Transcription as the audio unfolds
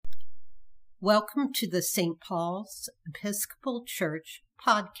Welcome to the St. Paul's Episcopal Church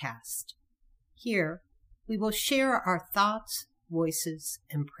podcast. Here, we will share our thoughts, voices,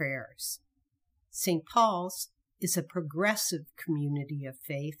 and prayers. St. Paul's is a progressive community of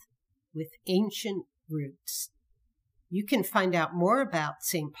faith with ancient roots. You can find out more about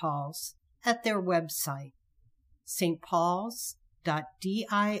St. Paul's at their website,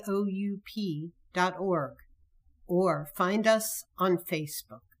 stpauls.dioup.org, or find us on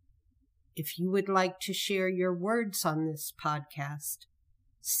Facebook. If you would like to share your words on this podcast,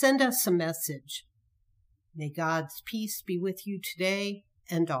 send us a message. May God's peace be with you today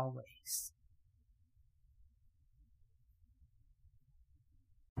and always.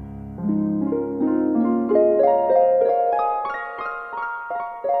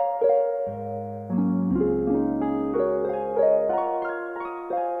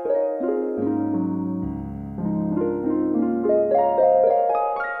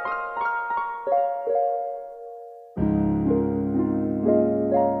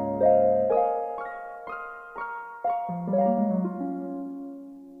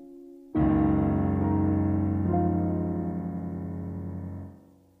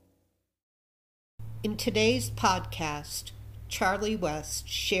 In today's podcast, Charlie West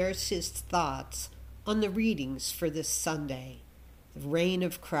shares his thoughts on the readings for this Sunday, the reign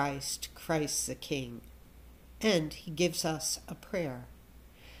of Christ, Christ the King, and he gives us a prayer.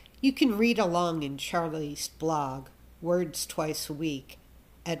 You can read along in Charlie's blog, Words Twice a Week,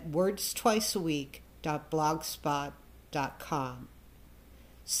 at wordstwiceaweek.blogspot.com.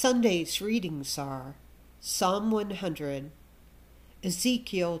 Sunday's readings are Psalm 100,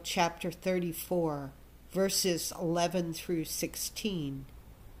 Ezekiel chapter 34, verses 11 through 16,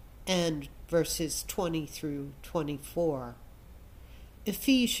 and verses 20 through 24.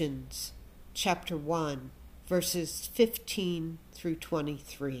 Ephesians chapter 1, verses 15 through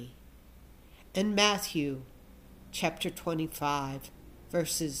 23. And Matthew chapter 25,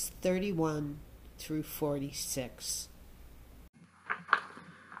 verses 31 through 46.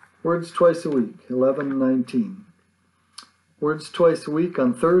 Words Twice a Week, 11-19. Words Twice a Week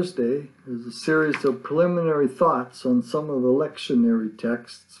on Thursday is a series of preliminary thoughts on some of the lectionary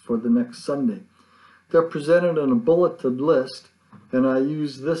texts for the next Sunday. They're presented in a bulleted list, and I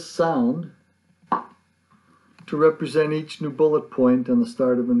use this sound to represent each new bullet point and the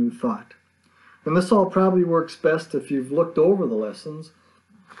start of a new thought. And this all probably works best if you've looked over the lessons,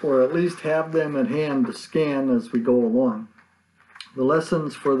 or at least have them at hand to scan as we go along. The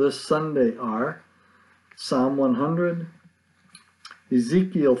lessons for this Sunday are Psalm 100,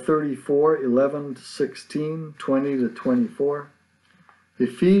 Ezekiel 34, 11 to 16, 20 to 24,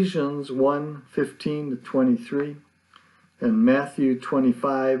 Ephesians 1, 15 to 23, and Matthew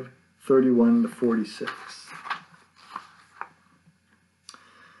 25, 31 to 46.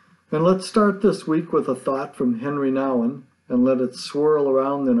 And let's start this week with a thought from Henry Nouwen, and let it swirl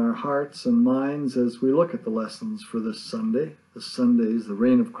around in our hearts and minds as we look at the lessons for this Sunday. This Sunday is the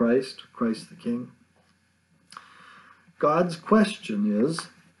reign of Christ, Christ the King. God's question is,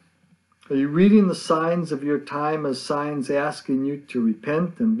 are you reading the signs of your time as signs asking you to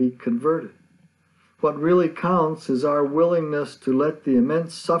repent and be converted? What really counts is our willingness to let the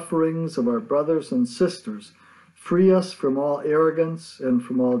immense sufferings of our brothers and sisters free us from all arrogance and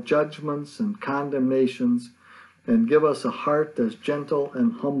from all judgments and condemnations, and give us a heart as gentle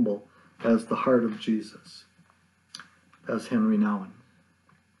and humble as the heart of Jesus. As Henry Nouwen.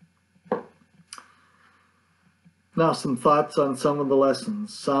 Now some thoughts on some of the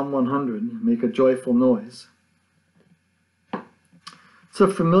lessons. Psalm 100, make a joyful noise. It's a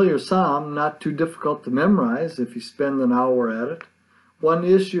familiar psalm, not too difficult to memorize if you spend an hour at it. One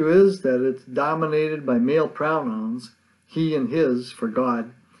issue is that it's dominated by male pronouns, he and his, for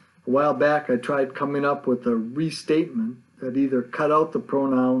God. A while back I tried coming up with a restatement that either cut out the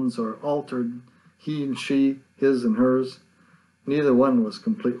pronouns or altered he and she, his and hers. Neither one was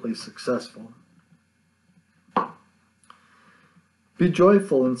completely successful. Be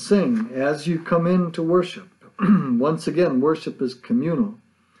joyful and sing as you come in to worship. Once again, worship is communal.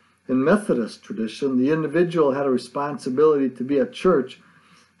 In Methodist tradition, the individual had a responsibility to be at church,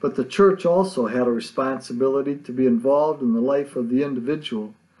 but the church also had a responsibility to be involved in the life of the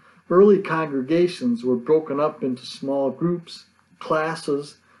individual. Early congregations were broken up into small groups,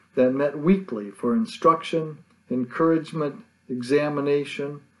 classes that met weekly for instruction, encouragement,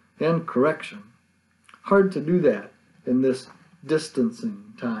 examination, and correction. Hard to do that in this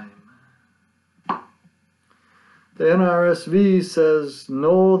distancing time. The NRSV says,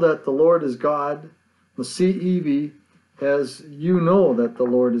 know that the Lord is God. The CEV has, you know that the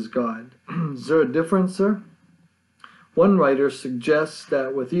Lord is God. Is there a difference there? One writer suggests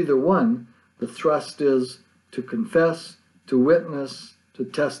that with either one, The thrust is to confess, to witness, to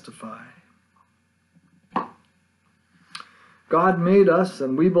testify. God made us,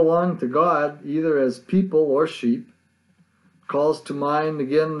 and we belong to God, either as people or sheep. Calls to mind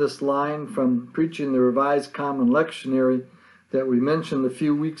again this line from Preaching the Revised Common Lectionary that we mentioned a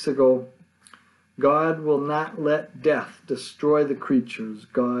few weeks ago. God will not let death destroy the creatures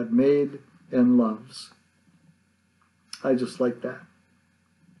God made and loves. I just like that.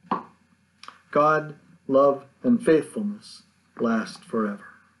 God, love, and faithfulness last forever.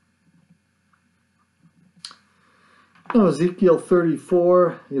 Now, Ezekiel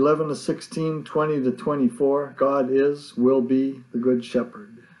 34, 11 to 16, 20 to 24, God is, will be the Good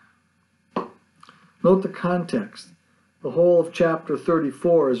Shepherd. Note the context. The whole of chapter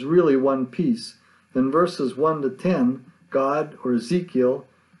 34 is really one piece. In verses 1 to 10, God, or Ezekiel,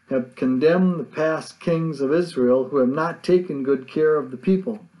 have condemned the past kings of Israel who have not taken good care of the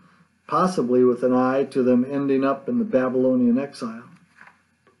people, possibly with an eye to them ending up in the Babylonian exile.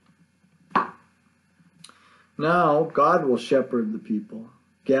 Now God will shepherd the people,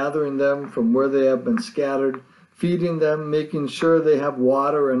 gathering them from where they have been scattered, feeding them, making sure they have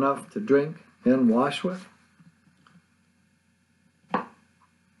water enough to drink and wash with.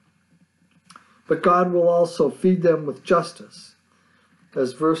 But God will also feed them with justice.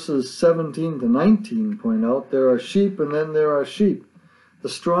 As verses 17 to 19 point out, there are sheep and then there are sheep. The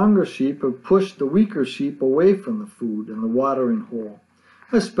stronger sheep have pushed the weaker sheep away from the food and the watering hole.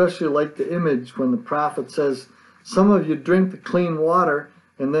 I especially like the image when the prophet says, some of you drink the clean water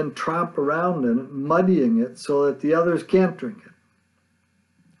and then tromp around in it, muddying it so that the others can't drink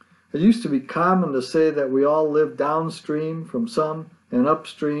it. It used to be common to say that we all live downstream from some and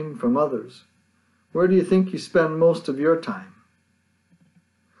upstream from others. Where do you think you spend most of your time?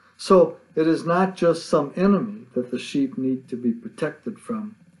 So it is not just some enemy that the sheep need to be protected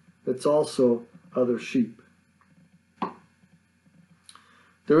from. It's also other sheep.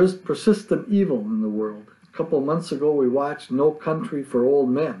 There is persistent evil in the world. A couple of months ago we watched No Country for Old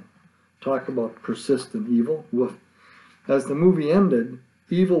Men. Talk about persistent evil. Woof. As the movie ended,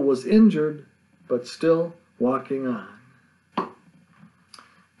 evil was injured, but still walking on.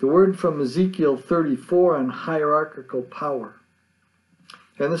 The word from Ezekiel 34 on hierarchical power.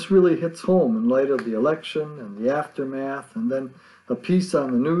 And this really hits home in light of the election and the aftermath, and then a piece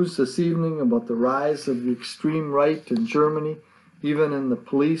on the news this evening about the rise of the extreme right in Germany. Even in the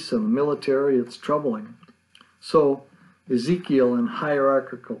police and the military, it's troubling. So, Ezekiel and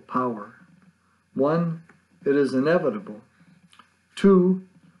hierarchical power. 1, it is inevitable. 2,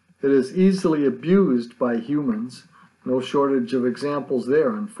 it is easily abused by humans. No shortage of examples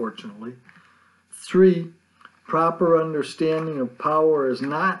there, unfortunately. 3, proper understanding of power is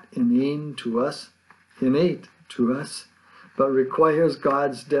not innate to us, but requires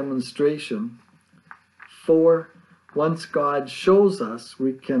God's demonstration. 4, once God shows us,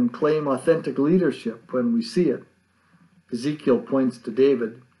 we can claim authentic leadership when we see it. Ezekiel points to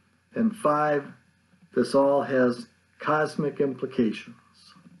David. And 5, this all has cosmic implications.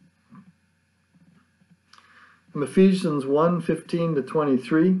 In Ephesians 1:15 to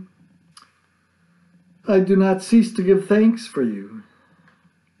 23, I do not cease to give thanks for you.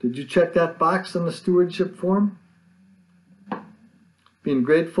 Did you check that box on the stewardship form? Being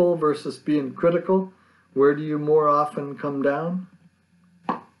grateful versus being critical. Where do you more often come down?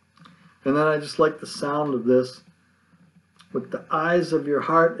 And then I just like the sound of this. With the eyes of your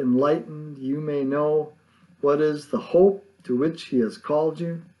heart enlightened, you may know what is the hope to which he has called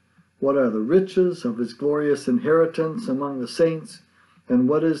you, what are the riches of his glorious inheritance among the saints, and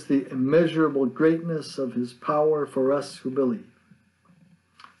what is the immeasurable greatness of his power for us who believe.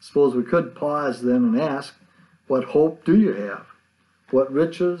 Suppose we could pause then and ask, what hope do you have? What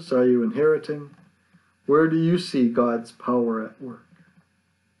riches are you inheriting? Where do you see God's power at work?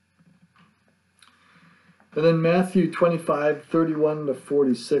 And in Matthew 25:31 to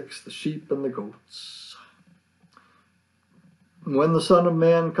 46, the sheep and the goats. When the Son of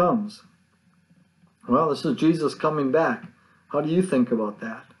Man comes. Well, this is Jesus coming back. How do you think about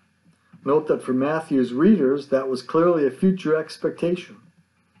that? Note that for Matthew's readers, that was clearly a future expectation.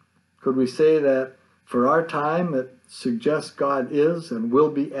 Could we say that for our time, it suggests God is and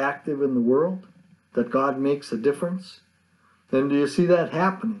will be active in the world? That God makes a difference? Then do you see that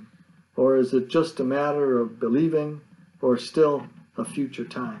happening? Or is it just a matter of believing, or still a future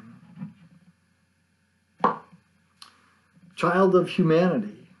time? Child of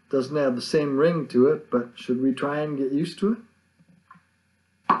humanity doesn't have the same ring to it, but should we try and get used to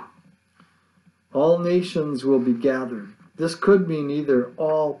it? All nations will be gathered. This could mean either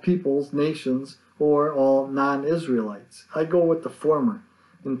all peoples, nations, or all non-Israelites. I go with the former.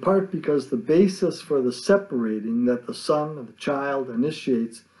 in part because the basis for the separating that the son of the child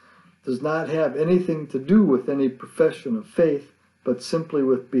initiates does not have anything to do with any profession of faith, but simply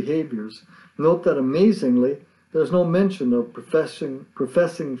with behaviors. Note that amazingly, there's no mention of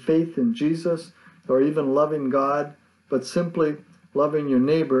professing faith in Jesus or even loving God, but simply loving your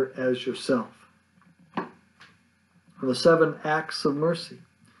neighbor as yourself. The 7 acts of mercy: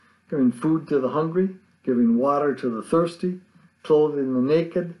 giving food to the hungry, giving water to the thirsty, clothing the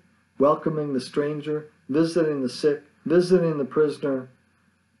naked, welcoming the stranger, visiting the sick, visiting the prisoner,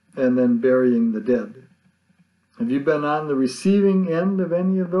 and then burying the dead. Have you been on the receiving end of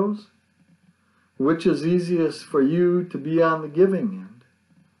any of those? Which is easiest for you to be on the giving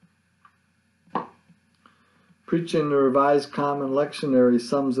end? Preaching the Revised Common Lectionary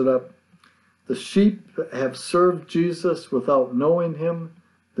sums it up. The sheep have served Jesus without knowing him.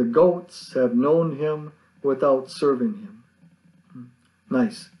 The goats have known him without serving him.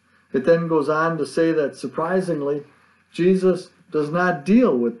 Nice. It then goes on to say that surprisingly, Jesus does not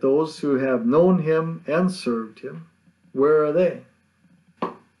deal with those who have known him and served him. Where are they?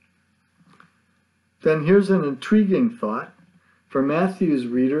 Then here's an intriguing thought. For Matthew's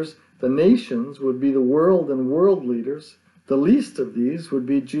readers, the nations would be the world and world leaders. The least of these would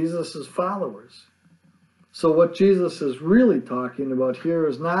be Jesus' followers. So what Jesus is really talking about here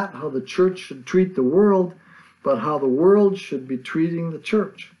is not how the church should treat the world, but how the world should be treating the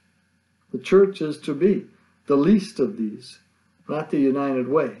church. The church is to be the least of these, not the United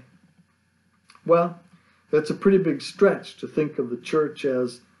Way. Well, that's a pretty big stretch to think of the church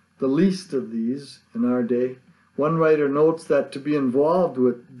as the least of these in our day. One writer notes that to be involved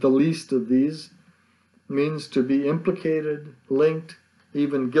with the least of these means to be implicated, linked,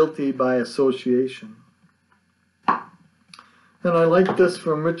 even guilty by association. And I like this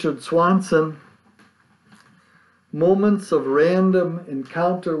from Richard Swanson. Moments of random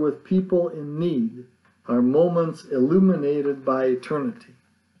encounter with people in need are moments illuminated by eternity.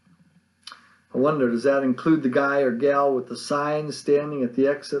 I wonder, does that include the guy or gal with the sign standing at the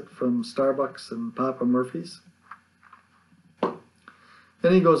exit from Starbucks and Papa Murphy's?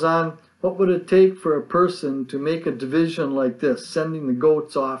 Then he goes on, what would it take for a person to make a division like this, sending the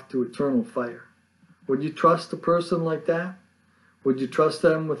goats off to eternal fire? Would you trust a person like that? Would you trust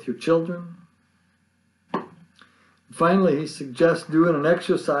them with your children? Finally, he suggests doing an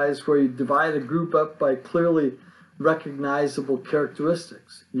exercise where you divide a group up by clearly recognizable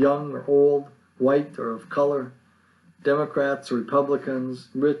characteristics, young or old, white or of color, Democrats or Republicans,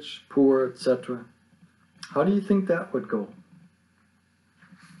 rich, poor, etc. How do you think that would go?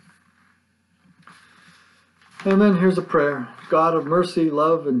 And then here's a prayer. God of mercy,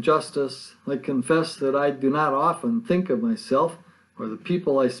 love, and justice, I confess that I do not often think of myself or the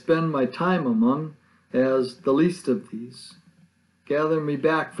people I spend my time among as the least of these. Gather me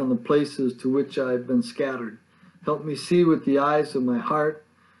back from the places to which I have been scattered. Help me see with the eyes of my heart.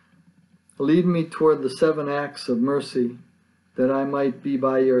 Lead me toward the 7 acts of mercy, that I might be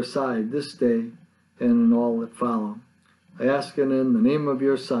by your side this day and in all that follow. I ask it in the name of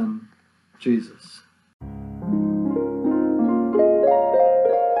your Son, Jesus.